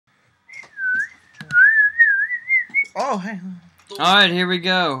Oh, hey. Alright, here we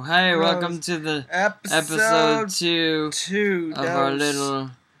go. Hey, Rose. welcome to the Episode 2 of our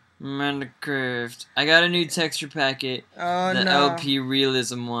little Minecraft. I got a new texture packet. Oh, the no. LP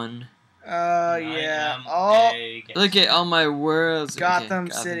Realism one. Oh, yeah. Oh, Look at all my worlds. Gotham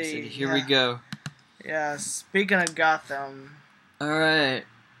Okay, City. Here we go. Yeah, speaking of Gotham, Alright.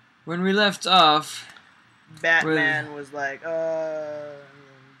 When we left off, Batman was like,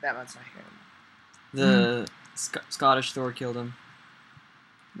 Batman's not here. the Scottish Thor killed him.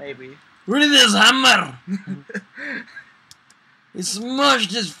 Maybe. Look at this hammer! He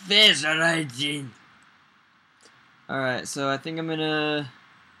smushed his face right in. Alright, so I think I'm gonna...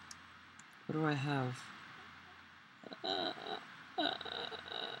 What do I have?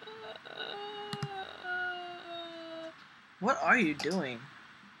 What are you doing?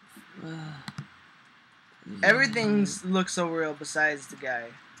 Everything looks so real besides the guy.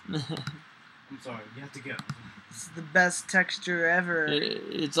 I'm sorry, you have to go. This is the best texture ever.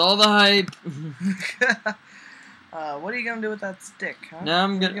 It's all the hype. What are you gonna do with that stick, huh? Now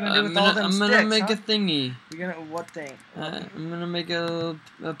I'm gonna make a thingy. You're gonna what thing? I'm gonna make a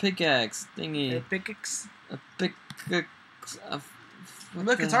pickaxe thingy. A pickaxe? A pickaxe.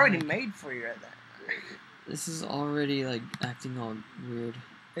 Look, it's already made for you right there. This is already like acting all weird.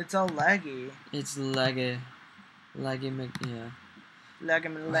 It's all laggy. It's laggy, yeah. Lag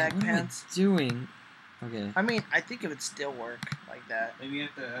What pants. am I doing? Okay. I mean, I think it would still work like that. Maybe you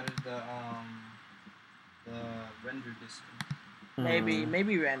have to edit the render distance.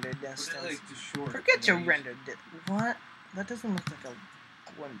 Maybe render distance. Put it like too short. Forget your render What? That doesn't look like a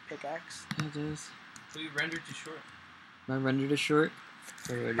wooden pickaxe. Yeah, it does. So you render too short. My render to short.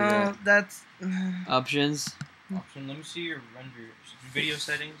 Where do I do that? That's Options. Option. Let me see your render video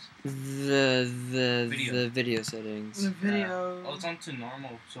settings. The video settings. the video. Oh, it's on to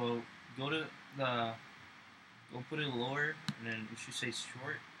normal. So go put it lower, and then it should say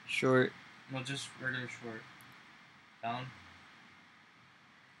short. Short. No, just regular short. Down.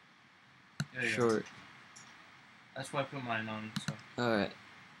 There you go. Short. That's why I put mine on. So Alright.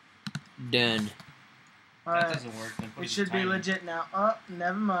 Done. that doesn't work. Then put It should be legit now. Oh,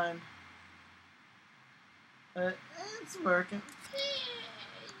 never mind. It's working.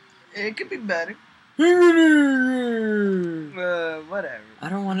 It could be better. Whatever. I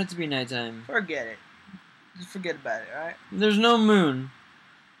don't want it to be nighttime. Forget it. Just forget about it, alright? There's no moon.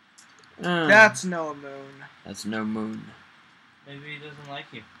 That's no moon. That's no moon. Maybe he doesn't like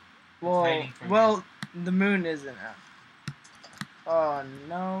you. Well, the moon isn't out. Oh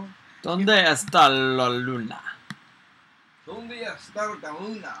no. ¿Dónde está la luna? ¿Dónde está la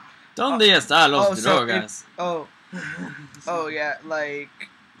luna? ¿Dónde están los drogas? Oh yeah, like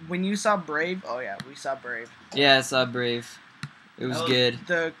when you saw Brave. Oh yeah, we saw Brave. Yeah, I saw Brave. It was good.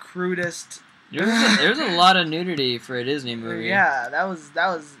 The crudest. There's a lot of nudity for a Disney movie. Yeah, that was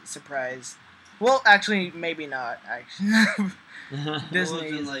a surprise. Well, actually, maybe not. Actually, Disney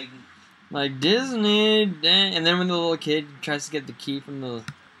is like Disney, dang. And then when the little kid tries to get the key from the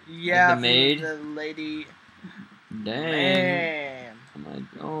the maid, the lady. Dang. Man. I'm like,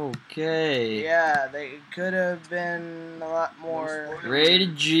 okay. Yeah, they could have been a lot more.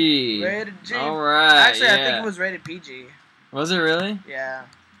 Rated G. Rated G. Alright. Actually, I think it was rated PG. Was it really? Yeah.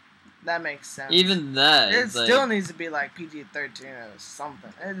 That makes sense. Even that. It still needs to be like PG-13 or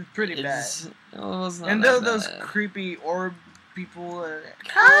something. It's pretty bad. And those creepy orb people.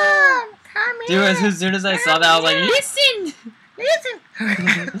 Come here. Dude, as soon as I saw that, I was like, listen.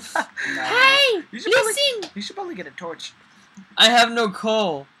 Hey, listen. You should probably get a torch. I have no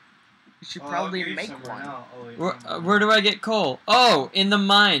coal. You should probably make one. Where do I get coal? Oh, in the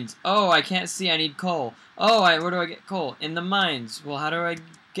mines. Oh, I can't see. I need coal. Oh, where do I get coal? In the mines. Well, how do I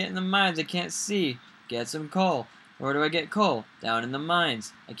get in the mines? I can't see. Get some coal. Where do I get coal? Down in the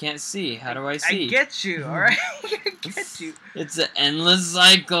mines. I can't see. How do I see? I get you, alright? I get you. It's an endless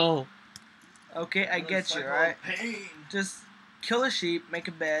cycle. Okay, I get you, alright? Just kill a sheep, make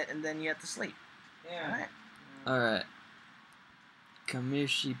a bed, and then you have to sleep. Yeah. Alright. Come here,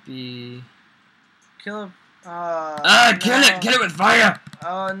 sheepy. Kill a... kill it! Kill it with fire!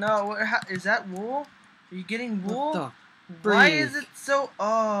 Oh, no. Is that wool? Are you getting wool? What the Why is it so...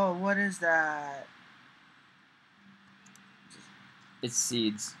 Oh, what is that? It's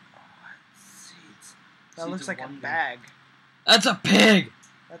seeds. Oh, it's seeds. That looks like a bag. That's a pig!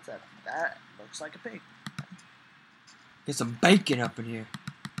 That looks like a pig. Get some bacon up in here.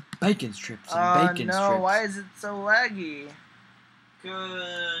 Bacon strips and bacon strips. No, why is it so laggy? Because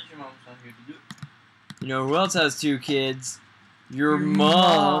your mom's not here to do it. You know who else has 2 kids? Your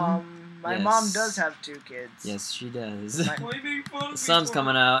mom. My mom does have 2 kids. Yes, she does. Why are you making fun of me The sun's for?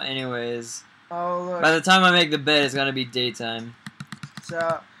 coming out anyways. Oh look. By the time I make the bed, it's gonna be daytime.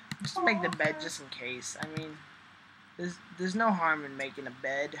 So just make the bed just in case. I mean, there's no harm in making a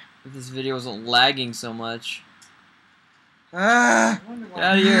bed. If this video wasn't lagging so much. Ah! Get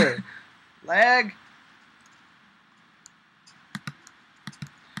out of here. Lag.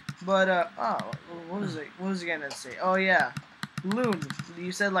 But oh, what was it? What was I gonna say? Oh yeah, Loon.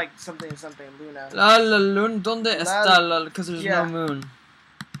 You said like something Luna. La la loon, donde está la? Because there's no moon.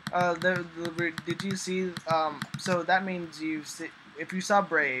 Did you see? So that means if you saw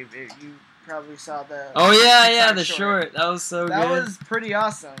Brave, you probably saw the. Oh yeah, the short. That was so good. That was pretty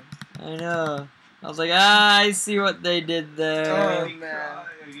awesome. I know. I was like, I see what they did there. Oh man,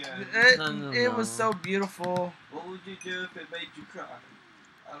 it was so beautiful. What would you do if it made you cry?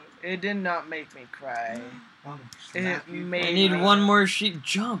 It did not make me cry. It made. I need one more sheep.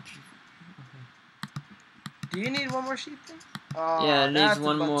 Jump. Do you need one more sheep thing? Oh, yeah, it needs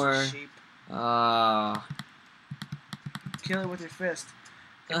one more. Kill it with your fist.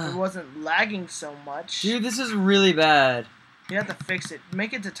 If it wasn't lagging so much. Dude, this is really bad. You have to fix it.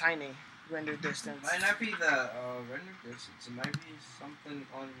 Make it to tiny render distance. Might not be the render distance. It might be something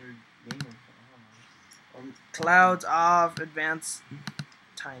on your gamer phone. Clouds off, advanced,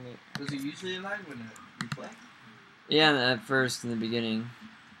 tiny. Does it usually lag when you play? Yeah, at first in the beginning.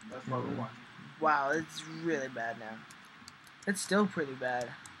 That's probably why. Wow, it's really bad now. It's still pretty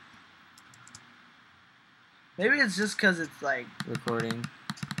bad. Maybe it's just because it's like recording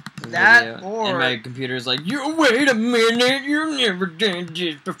that video. Or and my computer's like, you wait a minute, you never done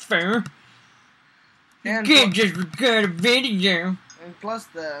this before. You can't just record a video. And plus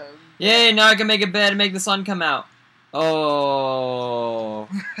the yay, now I can make a bed and make the sun come out. Oh.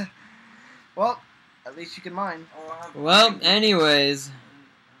 Well, at least you can mine. Well, anyways.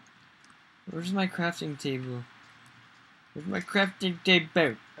 Where's my crafting table? Where's my crafting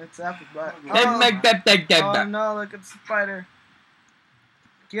table? It's up, but Oh no, look, it's a spider.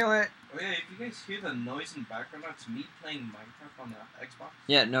 Kill it. Oh yeah, if you guys hear the noise in the background, that's me playing Minecraft on the Xbox.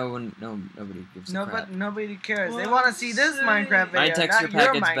 Yeah, nobody gives a crap. Nobody cares. They want to see this Minecraft video. My texture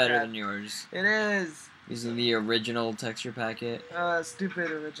packet's Minecraft. better than yours. It is. Using the original texture packet.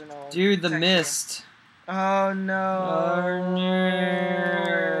 Stupid original. Dude, the texture. mist. Oh no. Oh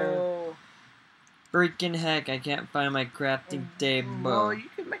no. Freaking heck, I can't find my crafting table. Well, you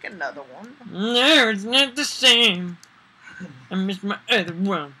can make another one. No, it's not the same. I missed my other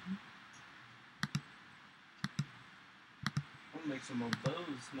one. I'll make some more bows,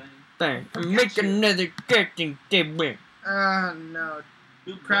 man. Bang, make another crafting table. No.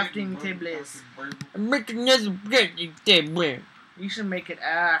 Crafting tables. Make another crafting table. You should make it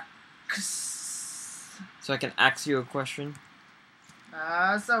axe. So I can ask you a question?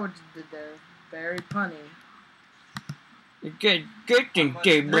 I saw what you did there. Very punny. Good crafting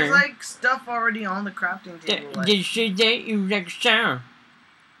table. There's like stuff already on the crafting table. Did you see that? You like sound.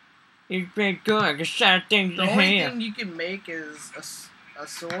 It's pretty cool. I can shot things the in only hand. thing you can make is a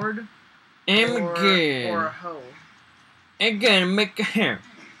sword Or a hoe. I'm gonna make a hoe.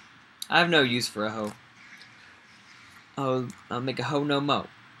 I have no use for a hoe. Oh, I'll make a hoe no mo.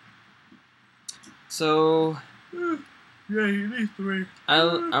 So Yeah, you need 3.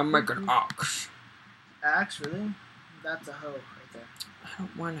 I'll make an ox. Axe, really? That's a hoe right there. I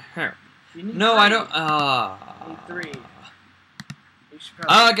don't want a hoe. You need No, 3. I don't. You need 3. You should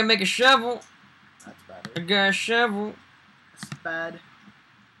probably. Oh, I can make a shovel. That's bad. I got a shovel. That's bad.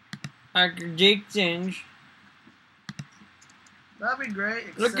 I can dig things. That'd be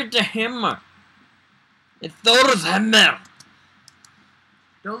great. Look at the hammer. It throws hammer.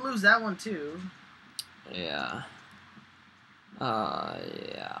 Don't lose that one too. Yeah.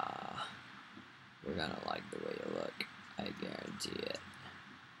 Yeah. You're gonna like the way you look. I guarantee it.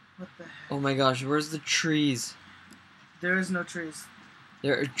 What the heck? Oh my gosh, where's the trees? There is no trees.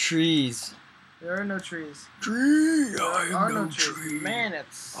 There are trees. There are no trees. Tree, There I are am no no trees. tree. Man,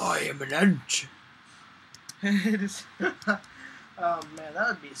 it's. I am an ant. It is. Oh man, that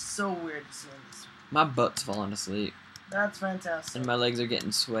would be so weird to see in this. My butt's falling asleep. That's fantastic. And my legs are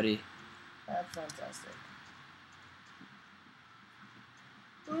getting sweaty. That's fantastic.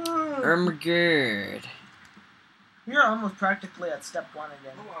 I'm good. You're almost practically at step 1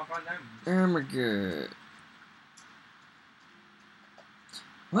 again. Oh, I'll find diamonds. I'm good.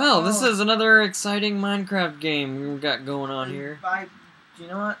 Well, this is another exciting Minecraft game we got going on here. Do you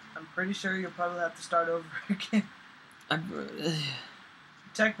know what? I'm pretty sure you'll probably have to start over again.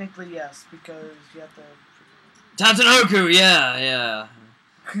 Technically, yes, because you have to. Tatsunoko, yeah.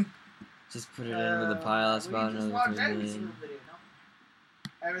 Just put it in with a pile. That's about another 3 million.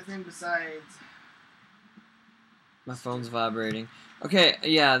 Everything besides. My phone's vibrating. Okay,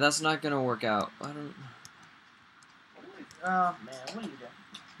 yeah, that's not gonna work out. I don't. Oh man, what are you doing?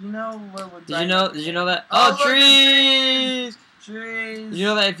 You know what would. Did you know that? Oh, Oh, trees! Trees. Did you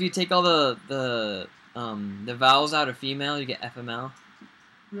know that if you take all the vowels out of female, you get FML?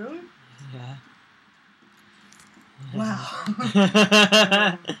 Really? Yeah. Wow.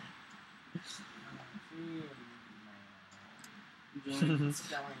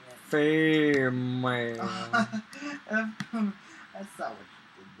 Female. That's not what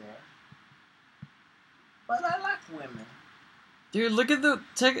you did there. But I like women. Dude, look at the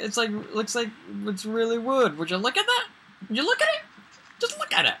tech. It's like looks like it's really wood. Would you look at that? Would you look at it? Just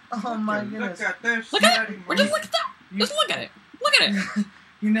look at it. Oh my goodness. Look at this. Look at it. Would you look at that? Just look at it. Look at it.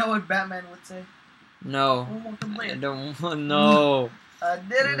 You know what Batman would say? No. I don't want. No. I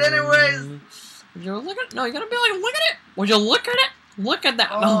did it anyways. Would you look at it? No, you gotta be like, look at it. Would you look at it? Look at that.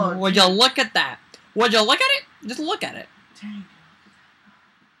 Oh, would you look at that? Would you look at it? Just look at it. Dang.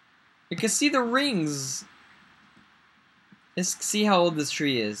 You can see the rings. Let's see how old this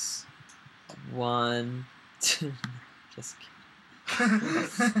tree is. 1, 2. Just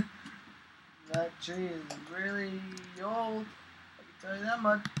kidding. That tree is really old. I can tell you that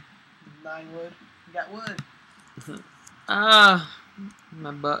much. 9 wood. You got wood. Ah,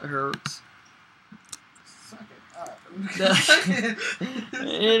 my butt hurts. Suck it up.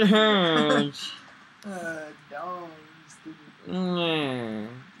 It hurts. Don't. Stupid. Mm.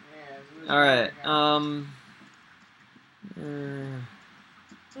 Yeah, really All right.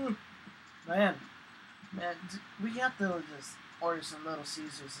 Man, we have to just order some Little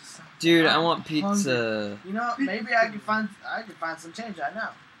Caesars or something. Dude, I want pizza. Hungry. You know, maybe I could find some change. I know.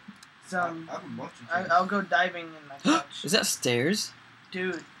 I'll go diving in my couch. Is that stairs?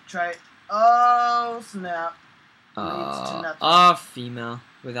 Dude, try. Oh snap! Leads to nothing. Female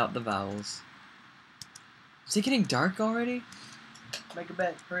without the vowels. Is it getting dark already? Make a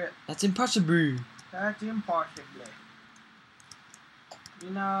bed. Hurry up. That's impossible. That's impossible. You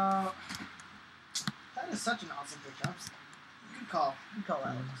know, that is such an awesome picture. Good call.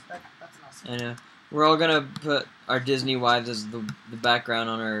 Alex. That's an awesome. I know. We're all gonna put our Disney wives as the background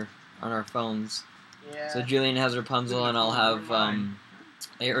on our phones. Yeah. So Julian has Rapunzel and I'll have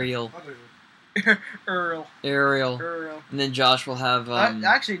Ariel. Earl. And then Josh will have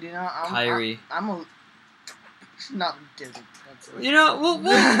actually, do you know, Kyrie. I'm not Disney. You know, we'll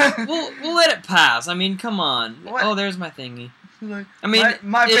let it pass. I mean, come on. What? Oh, there's my thingy. Look, I mean,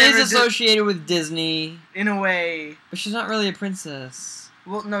 my it is associated with Disney. In a way. But she's not really a princess.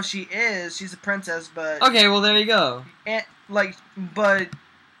 Well, no, she is. She's a princess, but... Okay, well, there you go. But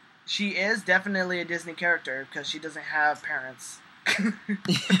she is definitely a Disney character because she doesn't have parents.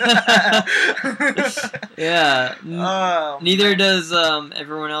 Yeah. Neither man. does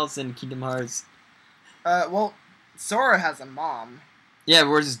everyone else in Kingdom Hearts. Well, Sora has a mom. Yeah,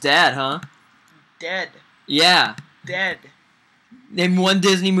 where's his dad, huh? Dead. Yeah. Dead. Name one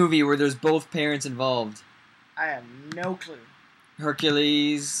Disney movie where there's both parents involved. I have no clue.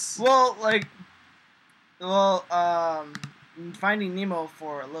 Hercules. Finding Nemo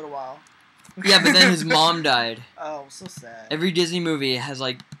for a little while. Yeah, but then his mom died. Oh, so sad. Every Disney movie has,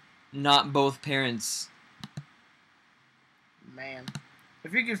 like, not both parents. Man.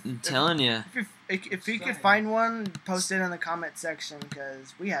 If you could... I'm telling you. If you could find one, post it in the comment section,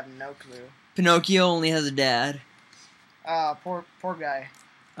 because we have no clue. Pinocchio only has a dad. Poor guy.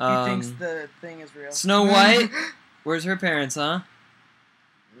 He thinks the thing is real. Snow White? Where's her parents, huh?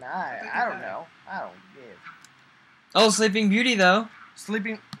 Nah, I don't know. I don't give. Oh, Sleeping Beauty, though.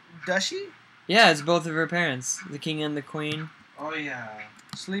 Sleeping... Does she? Yeah, it's both of her parents. The king and the queen. Oh, yeah.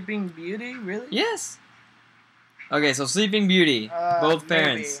 Sleeping Beauty? Really? Yes. Okay, so Sleeping Beauty. Both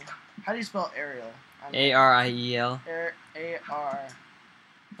parents. Maybe. How do you spell Ariel? A-R-I-E-L. A-R.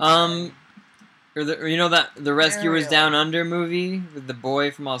 Or you know that the Rescuers Ariel. Down Under movie with the boy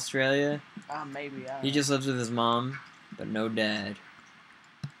from Australia? Maybe. I don't He know. just lives with his mom, but no dad.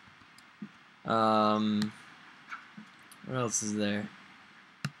 What else is there?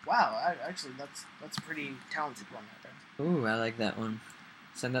 Wow, actually, that's a pretty talented one right there. Ooh, I like that one.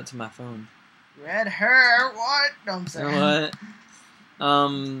 Send that to my phone. Red hair, what? No, I'm sorry. What?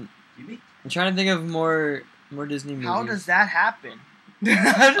 I'm trying to think of more Disney movies. How does that happen?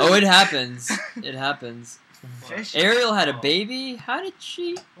 Oh, it happens. It happens. Fish. Ariel had a baby? How did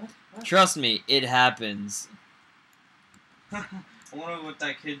she? Trust me, it happens. I wonder what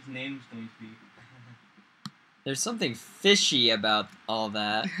that kid's name's going to be. There's something fishy about all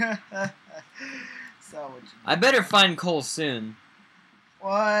that. So I better find Cole soon.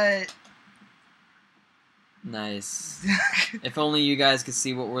 What? Nice. If only you guys could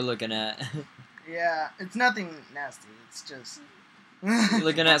see what we're looking at. Yeah, it's nothing nasty. It's just.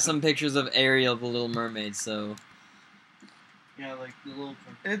 Looking at some pictures of Ariel, the Little Mermaid. So. Yeah, like the little.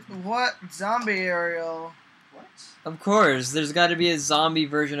 It's what zombie Ariel. What? Of course, there's got to be a zombie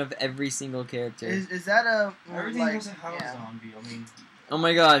version of every single character. Is that a everything doesn't have a zombie? I mean. Oh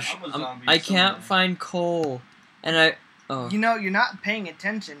my gosh, I can't find Cole, and I. Oh. You know, you're not paying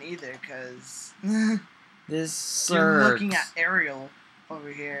attention either, cause. This sucks. You're looking at Ariel over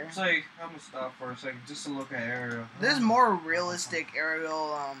here. It's like, I'm gonna stop for a second just to look at Ariel. There's more realistic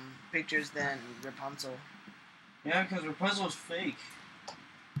Ariel pictures than Rapunzel. Yeah, because Rapunzel's fake.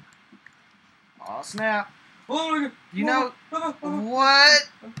 Oh snap! Oh my God! You know what?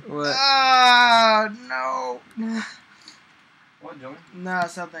 What? Oh no! What, Joey? No,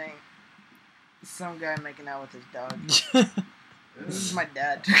 something. Some guy making out with his dog. This is my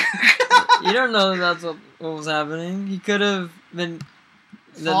dad. You don't know that's what was happening. He could have been.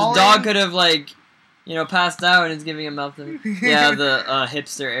 The Falling? dog could have, like, you know, passed out and it's giving him mouth. Yeah, the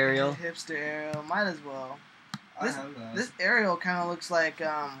hipster Ariel. Hipster Ariel. Might as well. I have that. This Ariel kind of looks like,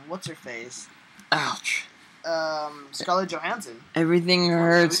 what's her face? Ouch. Scarlett Johansson. Everything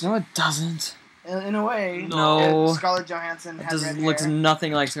hurts. No, it doesn't. In a way. No. Scarlett Johansson It has just red looks hair.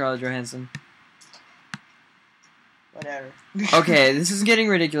 nothing like Scarlett Johansson. Whatever. Okay, this is getting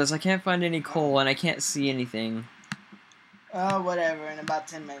ridiculous. I can't find any coal and I can't see anything. Oh, whatever. In about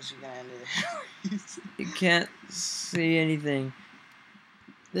 10 minutes, you're gonna end it. You can't see anything.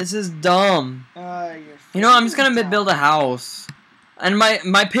 This is dumb. You know, I'm just gonna build a house, and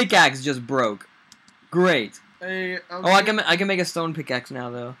my pickaxe just broke. Great. Okay. Oh, I can make a stone pickaxe now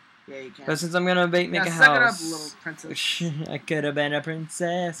though. Yeah, you can. But since I'm gonna make a suck it up, house, little princess. I could have been a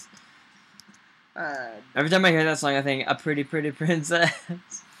princess. Every time I hear that song, I think a pretty princess.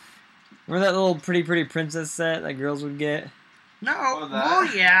 Remember that little pretty princess set that girls would get? No.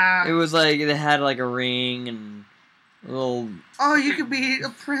 Oh, yeah. It was like they had like a ring and a little. Oh, you could be a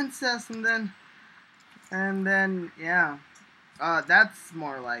princess and then yeah. That's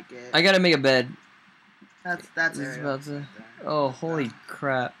more like it. I gotta make a bed. That's It's Ariel. about to. Oh, holy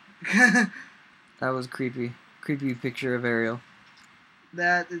crap! That was creepy. Creepy picture of Ariel.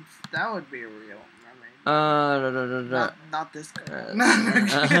 that would be a real mermaid. Not this girl. No.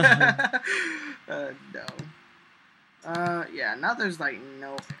 Yeah. Now there's like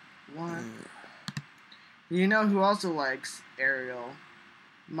no one. You know who also likes Ariel?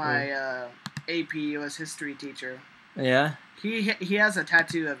 My AP US history teacher. Yeah. He has a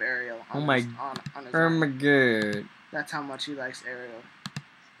tattoo of Ariel. On his my arm. god. That's how much he likes Ariel.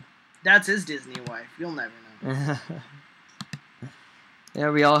 That's his Disney wife. You'll never know. Yeah,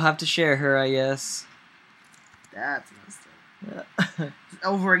 we all have to share her, I guess. That's messed up.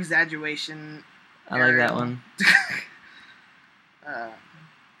 Over exaggeration. I like that one.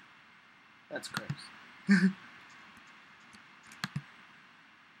 That's gross.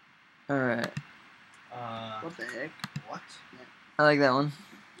 Alright. What the heck? What? I like that one.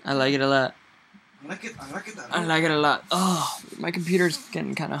 I like it a lot. I like it. I like it a lot. Oh, my computer's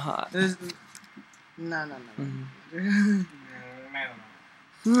getting kind of hot. No. Mm.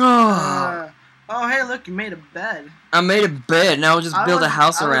 Oh. Oh, hey, look, you made a bed. I made a bed. Now I'll just build a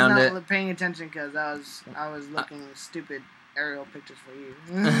house around it. I was not paying attention because I was looking stupid aerial pictures for you.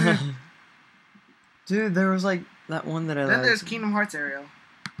 Dude, there was like that one that I liked. Then there's Kingdom Hearts Ariel.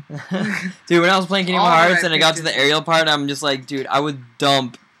 Dude, when I was playing Kingdom All Hearts right, and I got to the Ariel part, I'm just like, dude, I would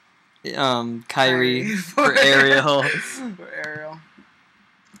dump Kyrie for Ariel. For Ariel.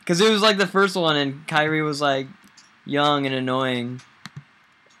 Because it was like the first one, and Kyrie was like young and annoying.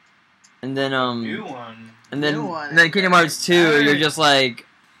 And then New one. And then Kingdom Hearts 2, you're just like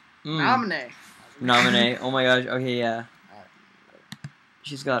Nominate. Oh my gosh. Okay, yeah.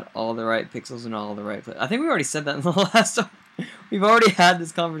 She's got all the right pixels in all the right places. I think we already said that in the last one. We've already had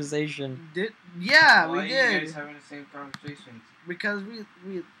this conversation. We did. Why are you guys having the same conversation? Because we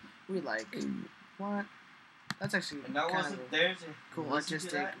like what? That's actually and that kind wasn't of a theirs. cool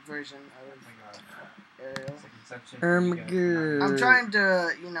artistic version of Ariel. Good. I'm trying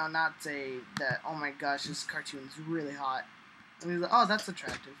to, not say that. Oh my gosh, this cartoon's really hot. And he's like, oh, that's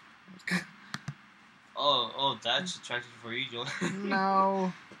attractive. Oh, that's attractive for you, Joel.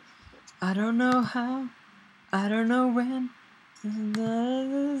 No. I don't know how. I don't know when. I'm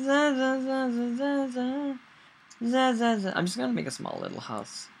just gonna make a small little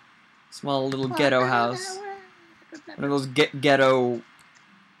house. Small little ghetto house. One of those ghetto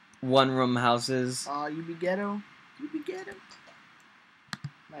one-room houses. Oh, you be ghetto? You be ghetto?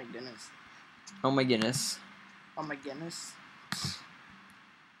 My goodness. Oh my goodness. Oh my goodness.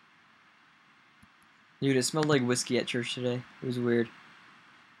 Dude, it smelled like whiskey at church today. It was weird.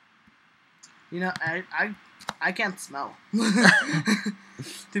 You know, I can't smell.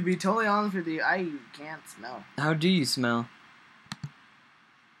 To be totally honest with you, I can't smell. How do you smell?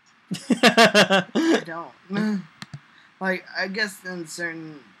 I don't. Like, I guess in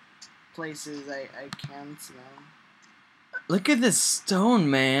certain places I can smell. Look at this stone,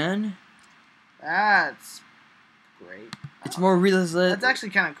 man. That's great. It's more realistic. That's actually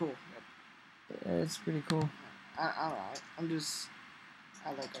kind of cool. Yeah, it's pretty cool. I don't know. I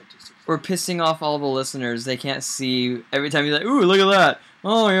like artistic. We're pissing off all the listeners. They can't see. Every time you're like, ooh, look at that.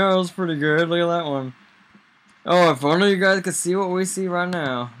 Oh, yeah, that was pretty good. Look at that one. Oh, if only you guys could see what we see right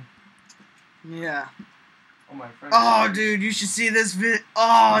now. Yeah. Oh, my friend. Oh, dude, you should see this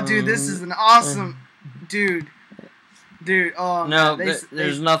Oh, dude, this is an awesome... Dude. Dude, oh, no, man.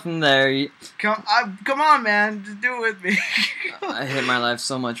 There's nothing there. Come on, man. Just do it with me. I hate my life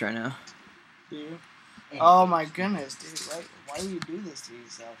so much right now. Dude. Oh, my goodness, dude. Why do you do this to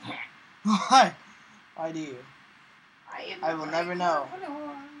yourself? Why? Why do you? I will never know.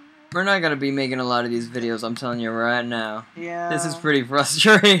 We're not going to be making a lot of these videos, I'm telling you right now. Yeah. This is pretty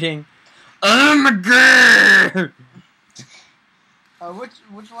frustrating. Oh my god!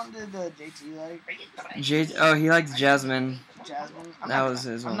 Which one did JT like? Oh, he likes Jasmine. Jasmine? That was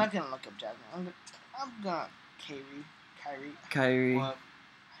his one. I'm not going to look up Jasmine. I'm gonna Kyrie. What?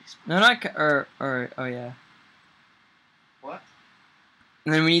 No, not oh yeah. What?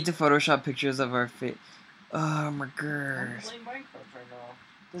 And then we need to Photoshop pictures of our face. Oh my god. I'm playing Minecraft right now.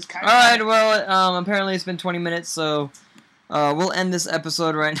 Does Kyrie Alright, well, apparently it's been 20 minutes, so we'll end this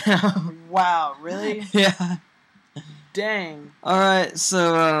episode right now. Wow, really? Yeah. Dang. Alright,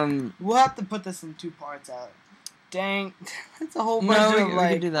 so, We'll have to put this in 2 parts out. Dang. That's a whole bunch no, of, we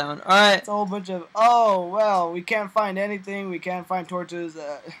like... can do that one. Alright. It's a whole bunch of, oh, well, we can't find anything. We can't find torches.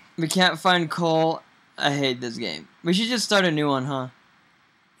 We can't find coal. I hate this game. We should just start a new one, huh?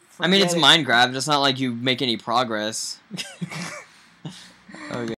 I mean, it's Forget it. Minecraft. It's not like you make any progress. Okay.